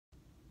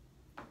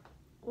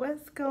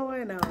What's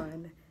going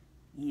on,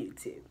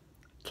 YouTube?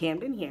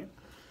 Camden here.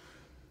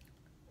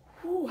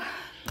 Whew.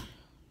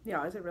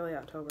 Y'all, is it really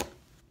October?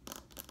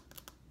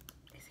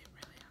 Is it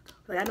really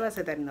October? Like, I know I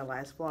said that in the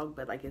last vlog,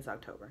 but like it's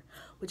October,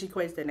 which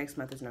equates that next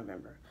month is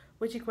November,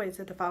 which equates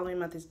that the following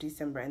month is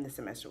December and the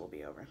semester will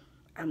be over.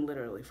 I'm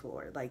literally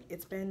floored. Like,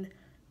 it's been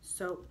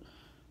so,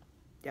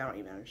 y'all don't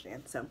even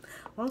understand. So,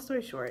 long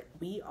story short,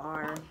 we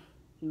are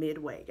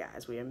midway,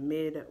 guys. We are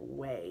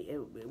midway.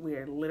 We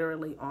are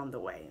literally on the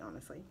way,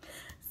 honestly.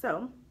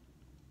 So,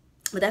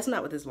 but that's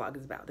not what this vlog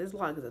is about. This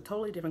vlog is a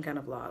totally different kind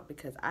of vlog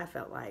because I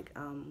felt like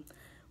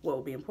what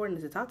would be important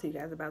is to talk to you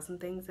guys about some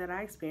things that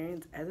I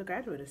experienced as a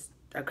graduate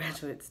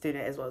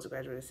student as well as a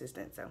graduate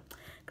assistant. So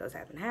it goes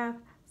half and half.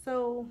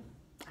 So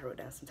I wrote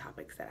down some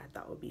topics that I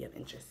thought would be of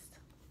interest.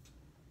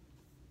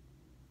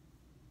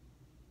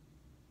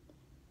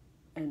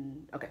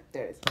 And okay,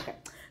 there it is. Okay,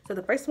 so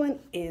the first one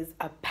is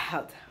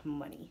about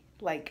money.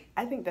 Like,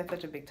 I think that's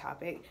such a big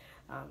topic.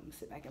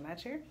 Sit back in my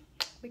chair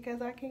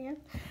because I can.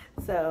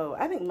 So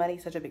I think money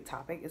is such a big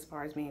topic as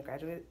far as being a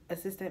graduate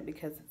assistant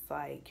because it's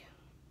like,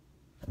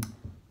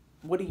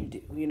 what do you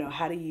do? You know,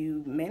 how do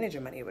you manage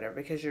your money or whatever?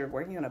 Because you're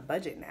working on a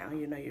budget now.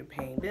 You know, you're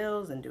paying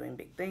bills and doing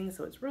big things.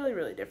 So it's really,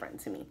 really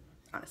different to me,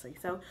 honestly.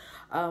 So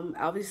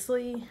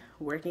obviously,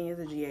 working as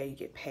a GA, you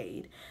get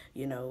paid.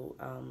 You know,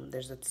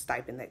 there's a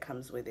stipend that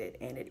comes with it,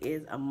 and it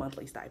is a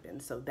monthly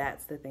stipend. So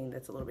that's the thing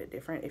that's a little bit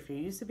different. If you're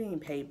used to being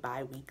paid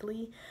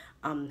bi-weekly,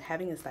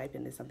 having a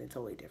stipend is something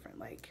totally different,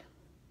 like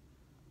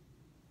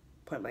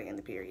point blank in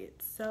the period.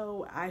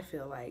 So I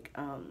feel like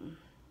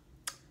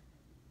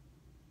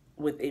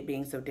with it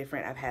being so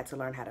different, I've had to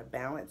learn how to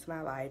balance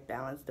my life,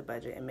 balance the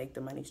budget, and make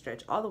the money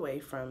stretch all the way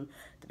from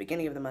the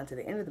beginning of the month to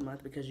the end of the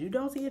month because you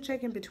don't see a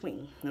check in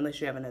between unless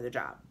you have another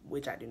job,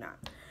 which I do not.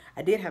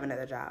 I did have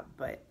another job,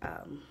 but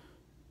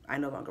I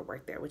no longer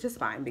work there, which is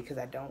fine because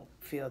I don't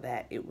feel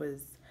that it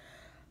was.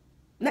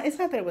 No, it's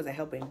not that it wasn't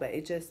helping, but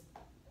it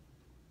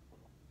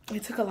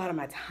took a lot of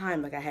my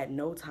time. Like, I had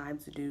no time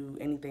to do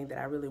anything that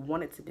I really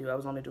wanted to do. I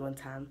was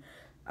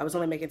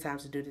only making time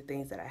to do the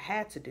things that I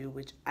had to do,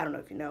 which I don't know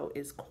if you know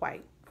is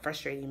quite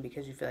frustrating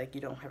because you feel like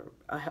you don't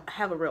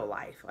have a real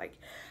life. Like,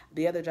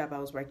 the other job I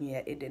was working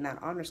at, it did not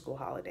honor school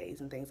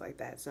holidays and things like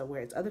that. So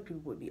whereas other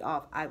people would be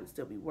off, I would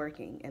still be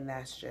working, and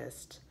that's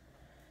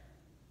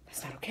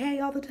not okay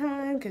all the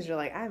time because you're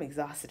like, I'm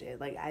exhausted.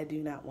 Like, I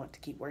do not want to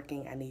keep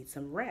working. I need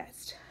some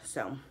rest.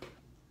 So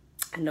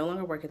I no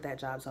longer work at that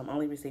job, so I'm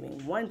only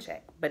receiving one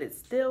check, but it's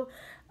still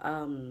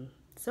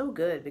so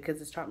good because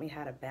it's taught me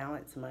how to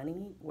balance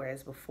money.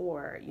 Whereas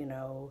before, you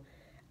know,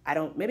 I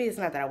don't, maybe it's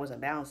not that I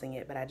wasn't balancing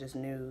it, but I just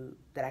knew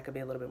that I could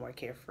be a little bit more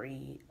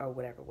carefree or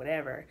whatever,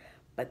 whatever.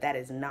 But that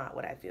is not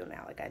what I feel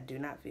now. Like, I do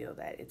not feel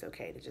that it's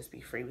okay to just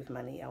be free with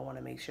money. I want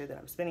to make sure that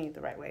I'm spending it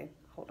the right way.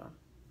 Hold on.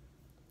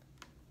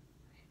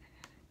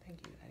 Thank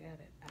you. I got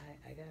it.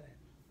 I got it.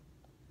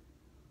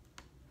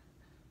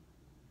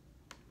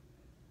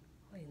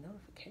 Wait,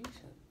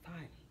 notification.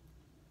 Fine.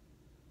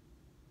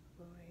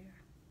 Over here.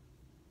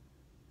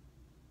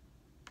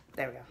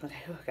 There we go.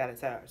 Okay, got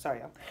it. Sorry,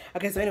 y'all.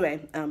 Okay, so anyway,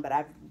 but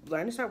I've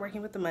learned to start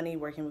working with the money,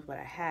 working with what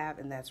I have,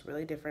 and that's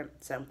really different.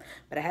 So,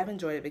 but I have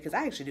enjoyed it because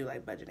I actually do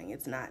like budgeting.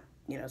 It's not,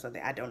 you know,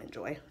 something I don't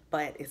enjoy,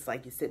 but it's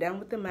like you sit down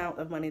with the amount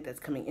of money that's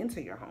coming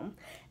into your home,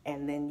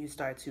 and then you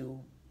start to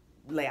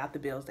lay out the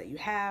bills that you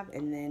have,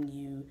 and then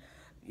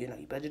you know,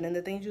 you budget in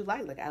the things you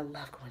like. Like, I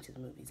love going to the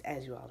movies,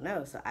 as you all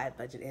know, so I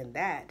budget in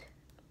that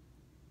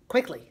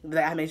quickly.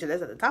 I make sure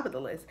that's at the top of the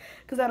list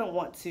because I don't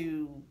want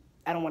to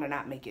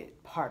not make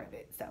it part of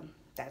it. So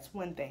that's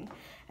one thing.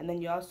 And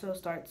then you also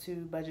start to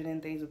budget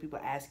in things when people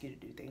ask you to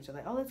do things. You're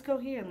like, oh, let's go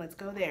here and let's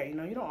go there. You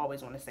know, you don't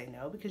always want to say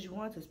no because you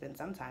want to spend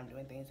some time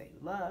doing things that you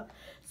love.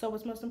 So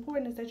what's most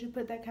important is that you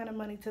put that kind of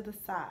money to the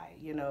side.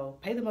 You know,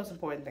 pay the most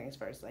important things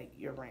first, like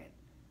your rent.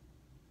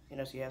 You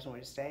know, so you have somewhere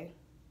to stay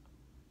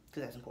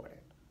because that's important.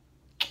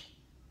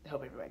 I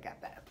hope everybody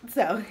got that.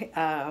 So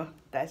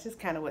that's just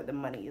kind of what the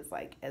money is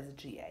like as a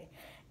GA,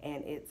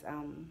 and it's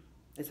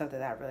something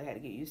that I really had to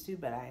get used to,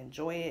 but I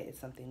enjoy it. It's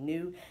something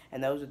new,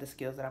 and those are the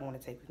skills that I want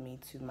to take with me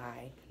to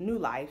my new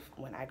life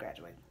when I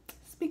graduate.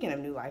 Speaking of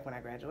new life when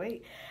I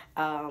graduate,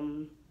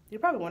 you're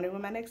probably wondering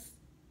when my next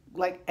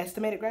like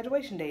estimated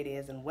graduation date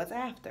is and what's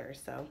after.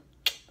 So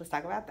let's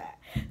talk about that.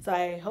 So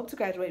I hope to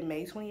graduate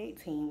May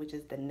 2018, which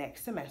is the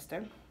next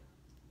semester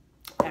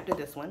after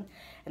this one,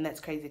 and that's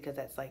crazy because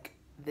that's like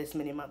this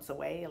many months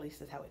away, at least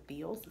that's how it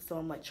feels. So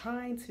I'm like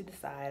trying to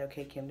decide,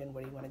 okay, Camden,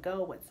 where do you want to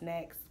go? What's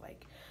next?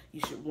 Like,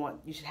 you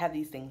should have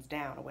these things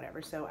down or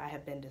whatever. So I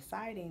have been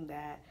deciding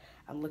that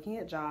I'm looking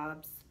at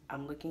jobs,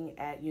 I'm looking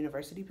at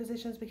university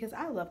positions because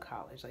I love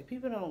college. Like,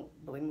 people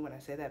don't believe me when I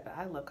say that, but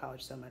I love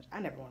college so much. I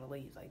never want to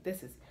leave. Like,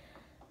 this is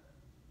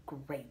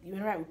great. You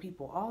interact with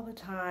people all the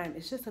time.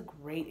 It's just a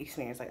great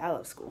experience. Like, I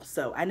love school,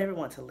 so I never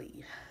want to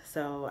leave.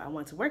 So I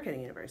want to work at a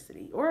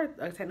university or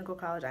a technical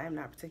college. I am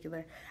not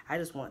particular. I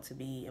just want to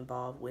be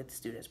involved with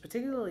students,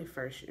 particularly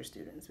first year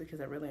students,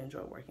 because I really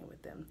enjoy working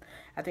with them.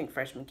 I think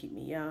freshmen keep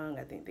me young.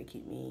 I think they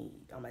keep me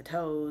on my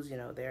toes. You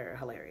know, they're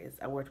hilarious.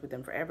 I worked with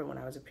them forever when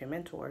I was a peer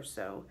mentor.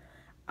 So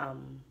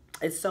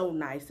it's so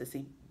nice to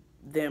see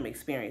them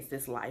experience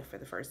this life for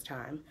the first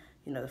time.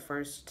 You know, the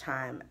first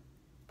time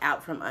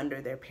out from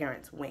under their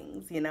parents'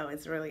 wings. You know,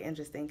 it's really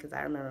interesting because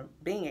I remember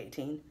being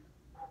 18.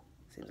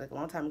 Seems like a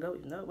long time ago,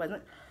 even though it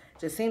wasn't.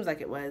 Just seems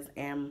like it was.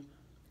 And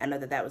I know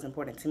that that was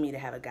important to me, to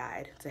have a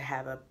guide, to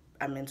have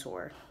a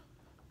mentor,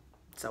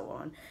 so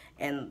on,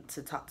 and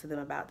to talk to them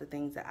about the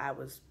things that I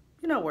was,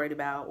 you know, worried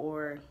about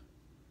or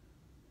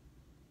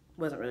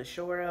wasn't really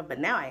sure of, but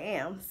now I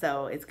am,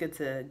 so it's good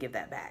to give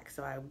that back.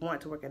 So I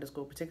want to work at a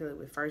school, particularly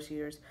with first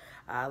years.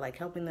 I like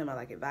helping them, I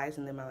like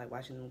advising them, I like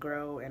watching them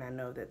grow, and I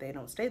know that they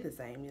don't stay the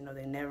same. You know,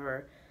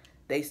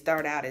 they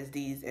start out as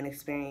these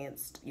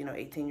inexperienced, you know,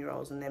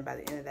 18-year-olds, and then by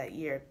the end of that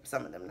year,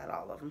 some of them, not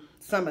all of them,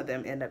 some of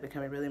them end up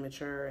becoming really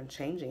mature and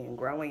changing and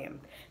growing, and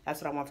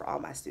that's what I want for all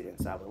my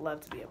students. So I would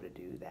love to be able to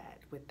do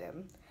that with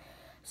them.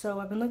 So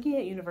I've been looking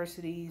at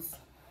universities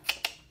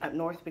up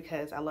north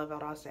because I love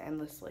Valdosta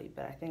endlessly,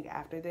 but I think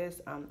after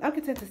this, I'm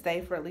content to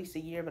stay for at least a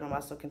year, but I'm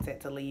also content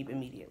to leave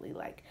immediately,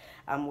 like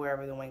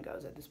wherever the wind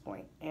goes at this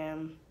point,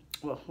 and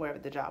well, wherever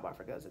the job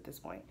offer goes at this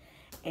point.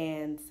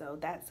 And so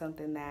that's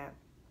something that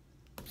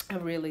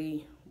I've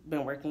really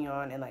been working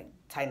on, and like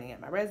tightening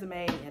up my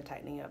resume and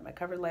tightening up my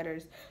cover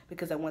letters,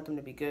 because I want them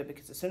to be good,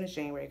 because as soon as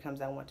January comes,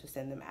 I want to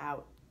send them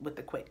out with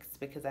the quicks,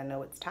 because I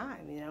know it's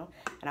time, you know,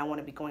 and I want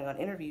to be going on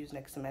interviews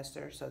next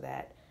semester so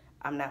that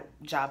I'm not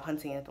job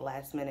hunting at the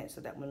last minute,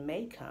 so that when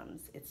May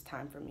comes, it's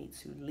time for me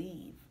to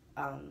leave.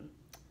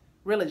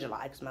 Really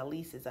July, because my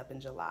lease is up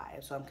in July.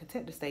 So I'm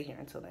content to stay here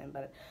until then.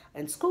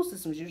 And school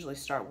systems usually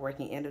start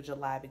working end of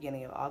July,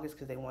 beginning of August,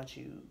 because they want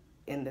you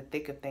in the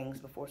thick of things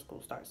before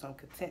school starts. So I'm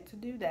content to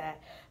do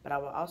that. But I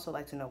would also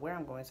like to know where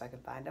I'm going so I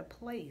can find a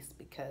place,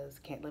 because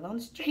can't live on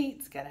the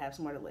streets, gotta have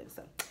somewhere to live.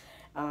 So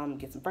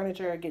get some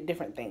furniture, get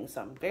different things.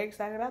 So I'm very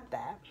excited about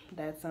that.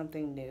 That's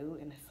something new,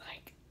 and it's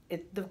like,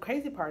 the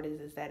crazy part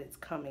is that it's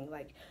coming.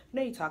 Like, you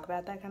know, you talk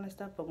about that kind of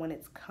stuff, but when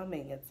it's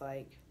coming, it's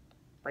like,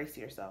 brace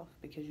yourself,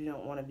 because you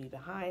don't want to be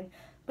behind,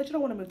 but you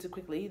don't want to move too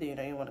quickly either. You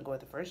know, you want to go with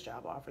the first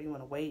job offer. You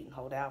want to wait and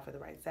hold out for the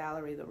right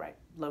salary, the right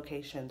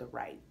location, the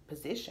right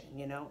position,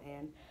 you know,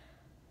 and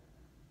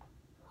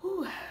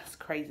whew, it's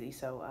crazy.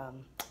 So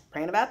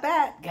praying about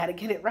that. Got to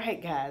get it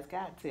right, guys.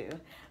 Got to.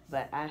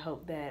 But I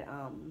hope that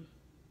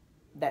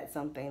that's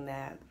something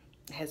that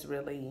has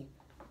really,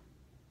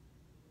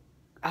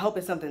 I hope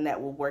it's something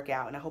that will work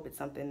out, and I hope it's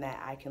something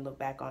that I can look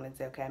back on and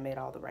say, okay, I made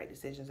all the right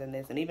decisions in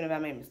this. And even if I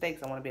made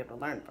mistakes, I want to be able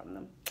to learn from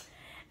them.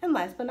 And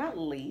last but not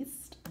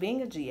least,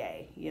 being a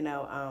GA, you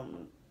know,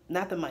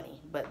 not the money,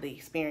 but the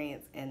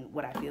experience and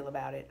what I feel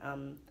about it.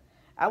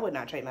 I would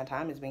not trade my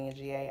time as being a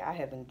GA. I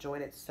have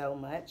enjoyed it so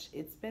much.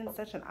 It's been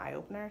such an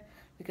eye-opener,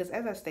 because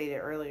as I stated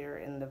earlier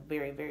in the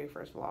very, very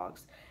first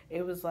vlogs,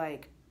 it was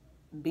like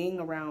being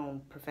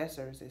around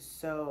professors is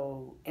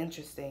so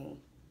interesting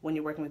when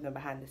you're working with them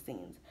behind the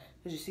scenes,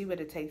 because you see what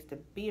it takes to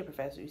be a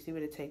professor. You see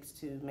what it takes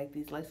to make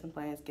these lesson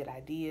plans, get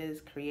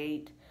ideas,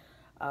 create,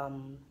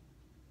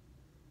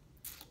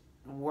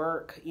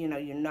 work. You know,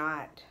 you're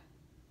not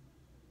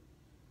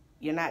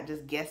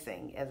just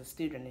guessing as a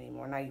student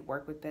anymore. Now you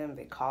work with them,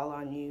 they call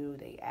on you,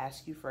 they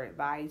ask you for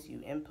advice,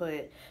 you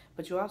input,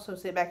 but you also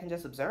sit back and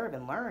just observe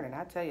and learn. And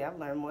I tell you, I've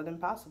learned more than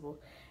possible.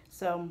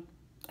 So,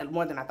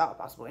 more than I thought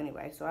possible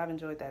anyway. So I've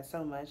enjoyed that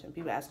so much. And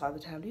people ask all the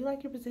time, do you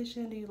like your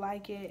position? Do you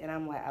like it? And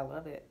I'm like, I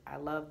love it. I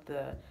love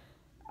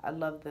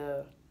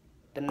the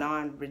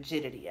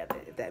non-rigidity of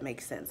it, if that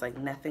makes sense. Like,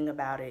 nothing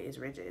about it is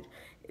rigid.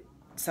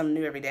 Something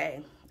new every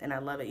day. And I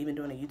love it. Even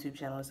doing a YouTube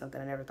channel is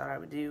something I never thought I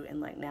would do. And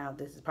like, now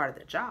this is part of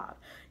their job.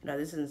 You know,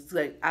 this is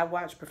like, I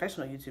watch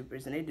professional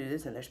YouTubers and they do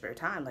this in their spare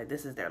time. Like,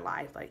 this is their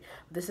life. Like,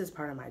 this is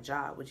part of my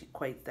job, which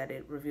equates that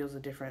it reveals a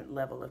different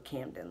level of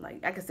Camden.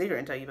 Like, I can sit here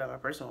and tell you about my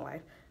personal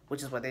life,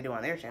 which is what they do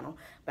on their channel,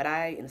 but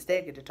I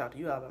instead get to talk to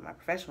you all about my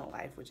professional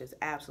life, which is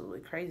absolutely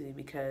crazy,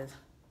 because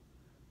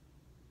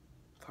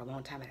for a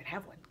long time I didn't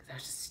have one, because I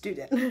was just a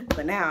student.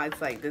 But now it's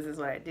like, this is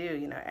what I do,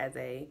 you know, as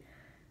a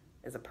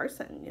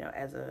person, you know,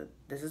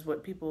 this is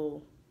what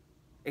people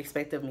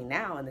expect of me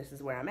now, and this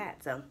is where I'm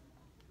at. So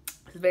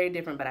it's very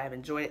different, but I've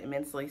enjoyed it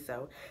immensely.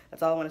 So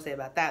that's all I want to say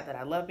about that, that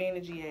I love being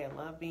a GA. I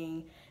love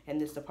being in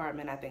this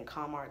department. I think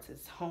Comm Arts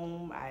is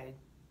home.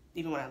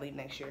 Even when I leave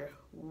next year,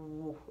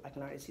 ooh, I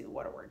can already see the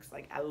waterworks.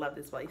 Like, I love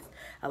this place.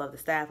 I love the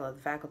staff. I love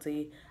the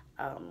faculty.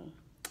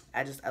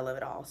 I love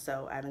it all.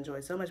 So I've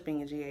enjoyed so much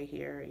being a GA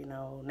here. You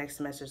know, next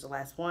semester is the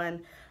last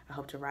one. I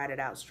hope to ride it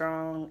out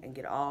strong and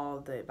get all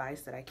the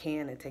advice that I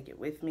can and take it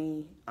with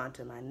me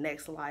onto my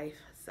next life.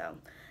 So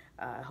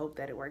I hope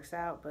that it works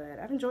out. But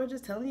I've enjoyed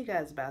just telling you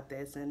guys about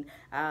this. And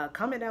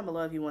comment down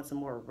below if you want some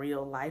more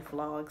real life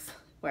vlogs,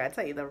 where I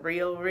tell you the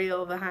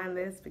real behind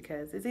this,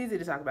 because it's easy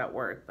to talk about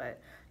work,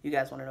 but you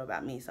guys want to know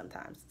about me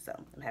sometimes. So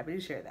I'm happy to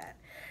share that.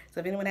 So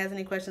if anyone has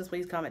any questions,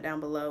 please comment down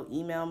below.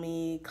 Email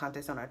me,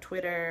 contact us on our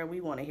Twitter.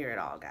 We want to hear it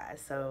all,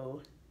 guys.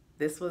 So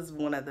this was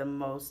one of the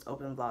most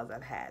open vlogs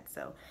I've had.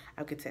 So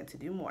I'm content to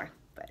do more.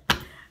 But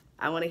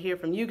I want to hear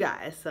from you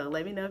guys. So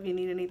let me know if you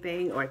need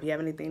anything or if you have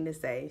anything to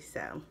say.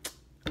 So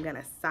I'm going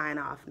to sign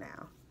off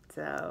now.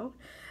 So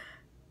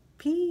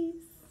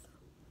peace.